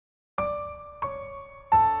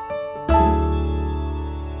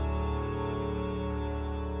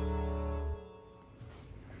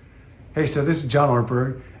Hey, so this is John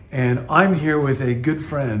Ortberg, and I'm here with a good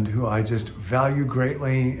friend who I just value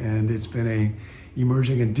greatly, and it's been a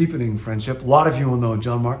emerging and deepening friendship. A lot of you will know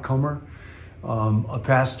John Mark Comer, a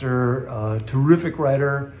pastor, a terrific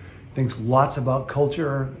writer, thinks lots about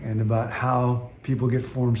culture and about how people get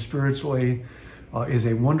formed spiritually, is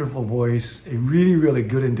a wonderful voice, a really, really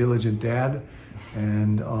good and diligent dad,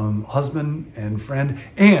 and husband and friend.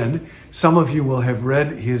 And some of you will have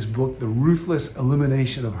read his book, The Ruthless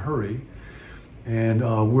Elimination of Hurry. And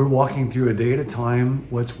we're walking through a day at a time.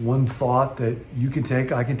 What's one thought that you can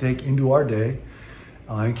take, I can take into our day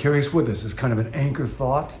and carry us with us as kind of an anchor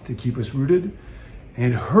thought to keep us rooted.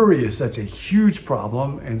 And hurry is such a huge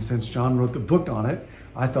problem. And since John wrote the book on it,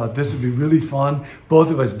 I thought this would be really fun. Both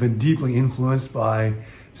of us have been deeply influenced by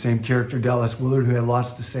same character, Dallas Willard, who had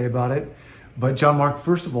lots to say about it. But John Mark,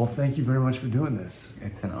 first of all, thank you very much for doing this.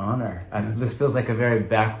 It's an honor. This feels like a very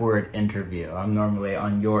backward interview. I'm normally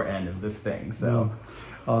on your end of this thing, so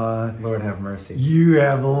Lord have mercy. You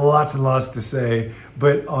have lots and lots to say,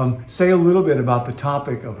 but say a little bit about the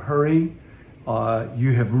topic of hurry.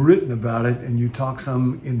 You have written about it and you talk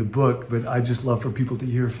some in the book, but I just love for people to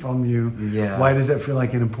hear from you. Yeah. Why does that feel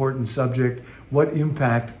like an important subject? What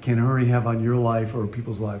impact can hurry have on your life or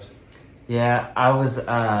people's lives? Yeah, I was,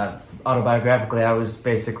 autobiographically, I was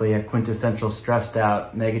basically a quintessential stressed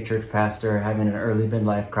out megachurch pastor having an early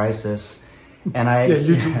midlife crisis. And Yeah,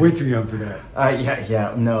 you're way too young for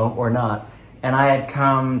that. No, or not. And I had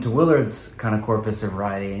come to Willard's kind of corpus of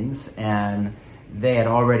writings, and they had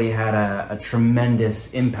already had a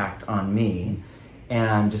tremendous impact on me,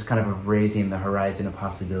 and just kind of raising the horizon of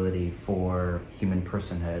possibility for human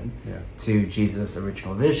personhood to Jesus'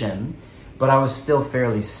 original vision. But I was still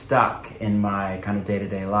fairly stuck in my kind of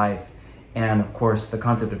day-to-day life. And of course, the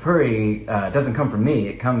concept of hurry doesn't come from me.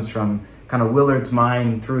 It comes from kind of Willard's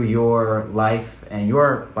mind through your life and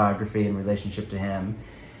your biography in relationship to him.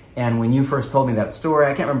 And when you first told me that story,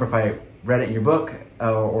 I can't remember if I read it in your book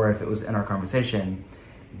or if it was in our conversation,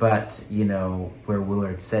 but you know, where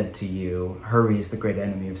Willard said to you, hurry is the great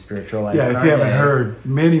enemy of spiritual life. Yeah, if you haven't heard,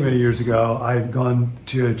 many, many years ago, I'd gone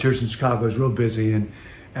to a church in Chicago. I was real busy and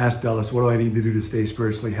asked Dallas, what do I need to do to stay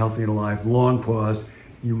spiritually healthy and alive? Long pause.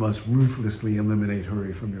 You must ruthlessly eliminate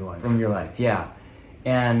hurry from your life. From your life, yeah.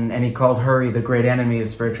 And he called hurry the great enemy of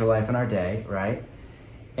spiritual life in our day, right?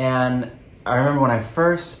 And I remember when I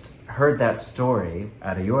first heard that story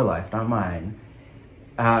out of your life, not mine.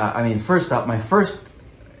 First up, my first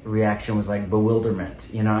reaction was like bewilderment.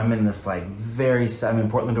 You know, I'm in this like I'm in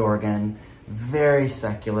Portland, Oregon, very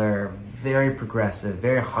secular, very progressive,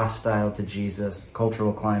 very hostile to Jesus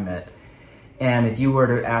cultural climate. And if you were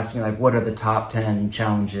to ask me, like, what are the top 10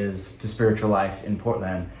 challenges to spiritual life in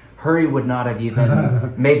Portland? Hurry would not have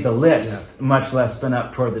even made the list, much less been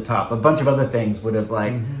up toward the top. A bunch of other things would have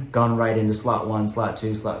gone right into slot 1, slot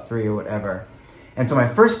 2, slot 3, or whatever. And so my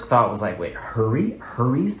first thought was like, wait, hurry?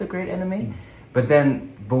 Hurry's the great enemy? But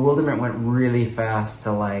then bewilderment went really fast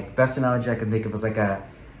to like, best analogy I can think of was like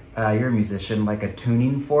you're a musician, like a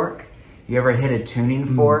tuning fork. You ever hit a tuning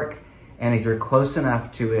fork? And if you're close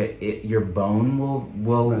enough to it, your bone will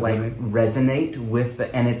resonate with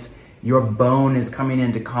and your bone is coming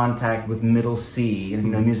into contact with middle C. And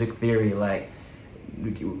you know, music theory, like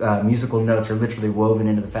musical notes are literally woven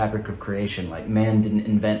into the fabric of creation. Like man didn't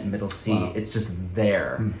invent middle C. Wow. It's just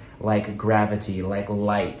there, like gravity, like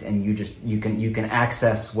light, and you can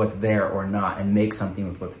access what's there or not and make something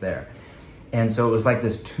with what's there. And so it was like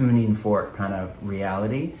this tuning fork kind of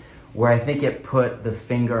reality, where I think it put the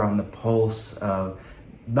finger on the pulse of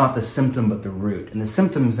not the symptom, but the root. And the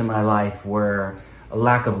symptoms in my life were a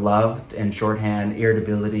lack of love, in shorthand,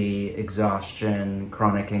 irritability, exhaustion,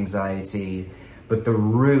 chronic anxiety. But the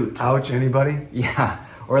root... Ouch, anybody? Yeah,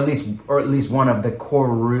 or at least one of the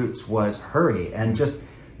core roots was hurry. And just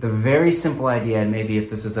the very simple idea, and maybe if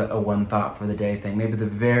this is a one thought for the day thing, maybe the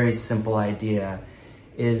very simple idea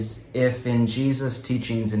is if in Jesus'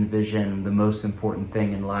 teachings and vision, the most important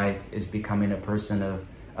thing in life is becoming a person of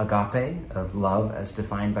agape, of love as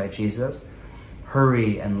defined by Jesus,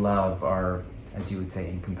 hurry and love are, as you would say,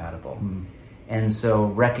 incompatible. And so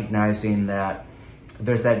recognizing that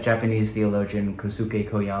there's that Japanese theologian, Kosuke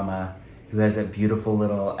Koyama, who has that beautiful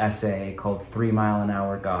little essay called 3 Mile an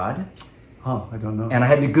Hour God. Huh, I don't know. And I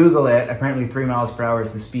had to Google it. Apparently 3 miles per hour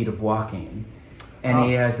is the speed of walking. And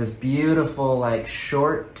he has this beautiful, like,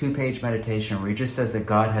 short 2-page meditation where he just says that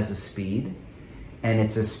God has a speed, and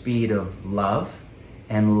it's a speed of love,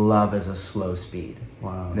 and love is a slow speed.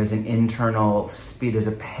 Wow. There's an internal speed, there's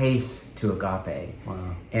a pace to agape.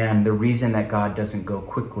 Wow. And the reason that God doesn't go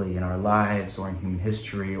quickly in our lives or in human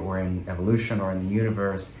history or in evolution or in the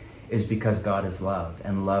universe is because God is love,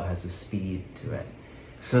 and love has a speed to it.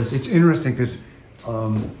 So it's interesting because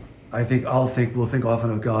we'll think often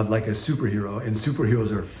of God like a superhero, and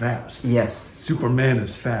superheroes are fast. Yes. Superman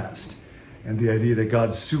is fast. And the idea that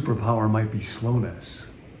God's superpower might be slowness.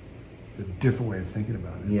 It's a different way of thinking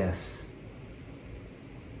about it. Yes.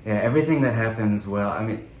 Yeah, everything that happens, we're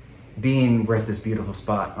at this beautiful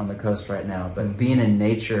spot on the coast right now, but being in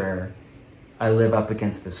nature, I live up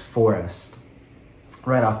against this forest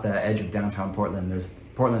right off the edge of downtown Portland.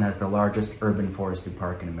 Portland has the largest urban forested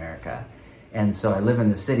park in America. And so I live in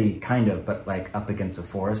the city, kind of, but like up against a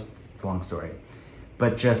forest. It's a long story.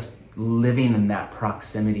 But just living in that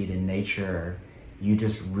proximity to nature, you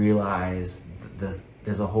just realize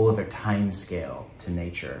there's a whole other time scale to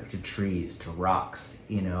nature, to trees, to rocks,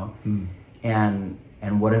 And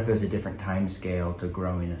what if there's a different time scale to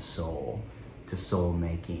growing a soul, to soul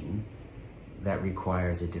making, that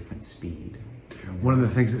requires a different speed? One of the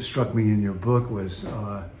things that struck me in your book was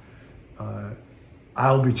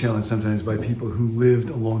I'll be challenged sometimes by people who lived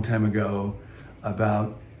a long time ago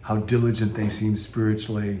about how diligent they seem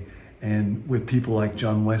spiritually, and with people like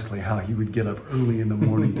John Wesley, how he would get up early in the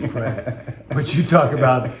morning to pray. But you talk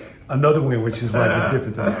about another way in which his life is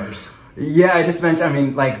different than ours. Yeah, I just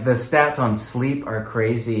mentioned, the stats on sleep are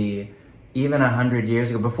crazy. Even 100 years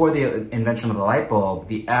ago, before the invention of the light bulb,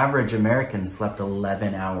 the average American slept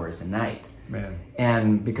 11 hours a night. Man.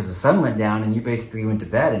 And because the sun went down and you basically went to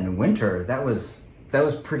bed in winter, that was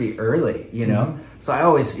pretty early, So I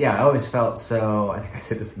always felt so, I think I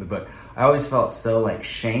said this in the book, I always felt so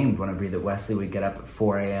shamed when I read that Wesley would get up at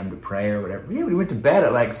 4 a.m. to pray or whatever. Yeah, we went to bed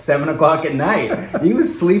at 7 o'clock at night. He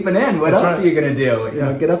was sleeping in. What else are you going to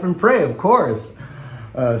do? Get up and pray, of course.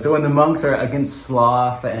 So when the monks are against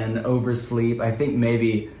sloth and oversleep, I think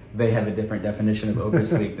maybe they have a different definition of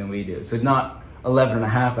oversleep than we do. So not 11 and a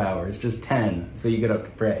half hours, just 10. So you get up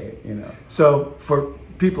to pray, So for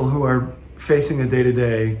people who are facing a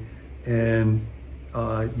day-to-day and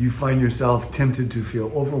you find yourself tempted to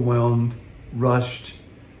feel overwhelmed, rushed,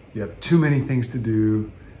 you have too many things to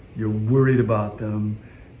do, you're worried about them.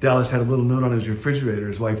 Dallas had a little note on his refrigerator.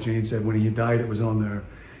 His wife Jane said when he died it was on there,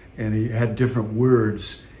 and he had different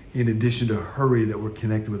words in addition to hurry that were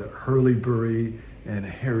connected with it. Hurly-burly and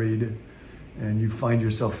harried, and you find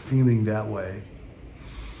yourself feeling that way.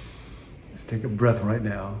 Just take a breath right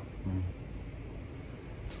now.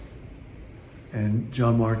 And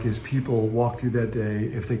John Mark, as people walk through that day,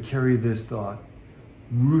 if they carry this thought,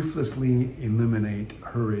 ruthlessly eliminate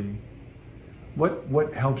hurry,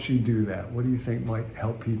 what helps you do that? What do you think might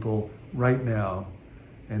help people right now,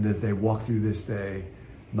 and as they walk through this day,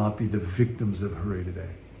 not be the victims of hurry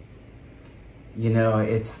today?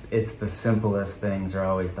 It's the simplest things are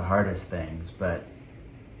always the hardest things, but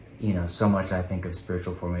so much I think of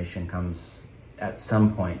spiritual formation comes at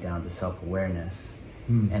some point down to self-awareness.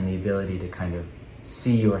 And the ability to kind of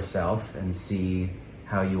see yourself and see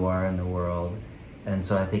how you are in the world. And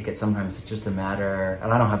so I think sometimes it's just a matter,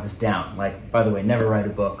 and I don't have this down, by the way, never write a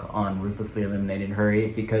book on ruthlessly eliminating hurry,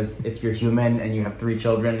 because if you're human and you have 3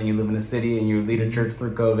 children and you live in a city and you lead a church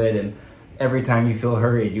through COVID, and every time you feel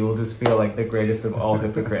hurried, you will just feel like the greatest of all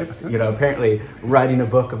hypocrites. Apparently writing a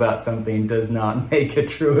book about something does not make it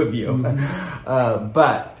true of you.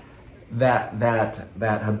 But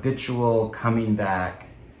that habitual coming back,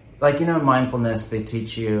 in mindfulness, they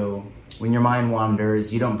teach you when your mind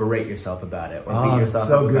wanders, you don't berate yourself about it or beat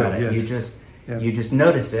yourself up about it. Yes. You just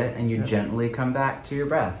notice it and you gently come back to your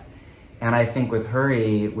breath. And I think with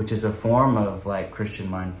hurry, which is a form of Christian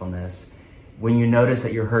mindfulness, when you notice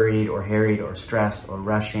that you're hurried or harried or stressed or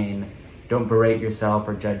rushing, don't berate yourself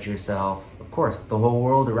or judge yourself. Of course, the whole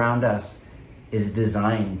world around us is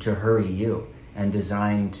designed to hurry you and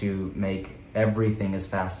designed to make everything as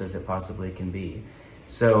fast as it possibly can be.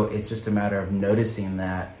 So it's just a matter of noticing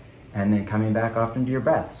that and then coming back often to your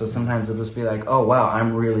breath. So sometimes it'll just be oh wow,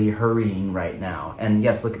 I'm really hurrying right now. And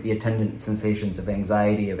yes, look at the attendant sensations of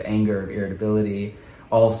anxiety, of anger, of irritability,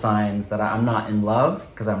 all signs that I'm not in love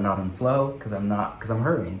because I'm not in flow, because I'm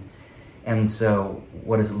hurrying. And so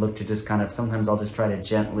what does it look to just kind of, sometimes I'll just try to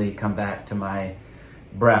gently come back to my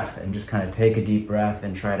breath and just kind of take a deep breath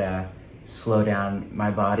and try to slow down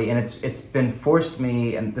my body. And it's been forced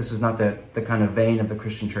me, and this is not the kind of vein of the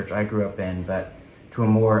Christian church I grew up in, but to a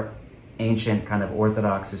more ancient kind of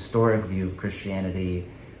orthodox historic view of Christianity,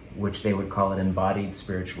 which they would call it embodied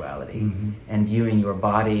spirituality, and viewing your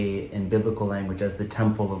body in biblical language as the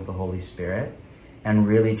temple of the Holy Spirit, and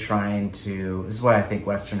really trying to, this is why I think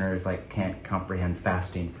Westerners can't comprehend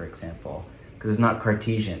fasting, for example, because it's not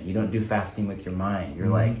Cartesian. You don't do fasting with your mind.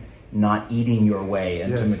 You're not eating your way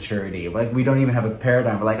into Yes. maturity. Like, we don't even have a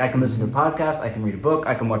paradigm. We're like, I can listen to a podcast, I can read a book,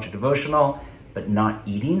 I can watch a devotional, but not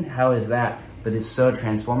eating? How is that? But it's so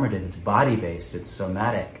transformative. It's body-based. It's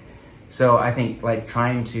somatic. So I think, like,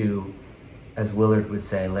 trying to, as Willard would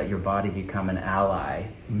say, let your body become an ally,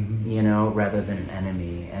 you know, rather than an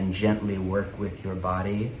enemy, and gently work with your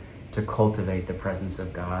body to cultivate the presence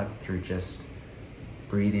of God through just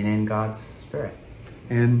breathing in God's Spirit.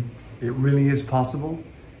 And it really is possible.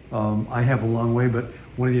 I have a long way, but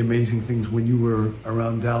one of the amazing things when you were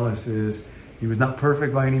around Dallas is he was not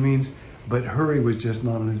perfect by any means, but hurry was just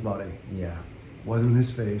not on his body. Yeah. Wasn't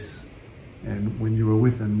his face. And when you were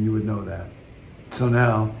with him, you would know that. So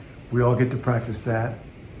now we all get to practice that.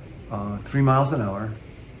 3 miles an hour.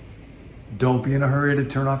 Don't be in a hurry to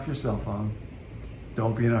turn off your cell phone.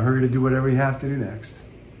 Don't be in a hurry to do whatever you have to do next.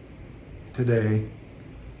 Today,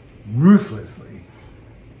 ruthlessly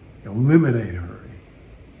eliminate hurry.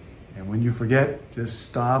 And when you forget, just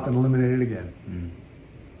stop and eliminate it again.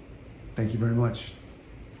 Thank you very much.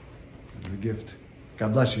 It was a gift.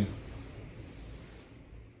 God bless you.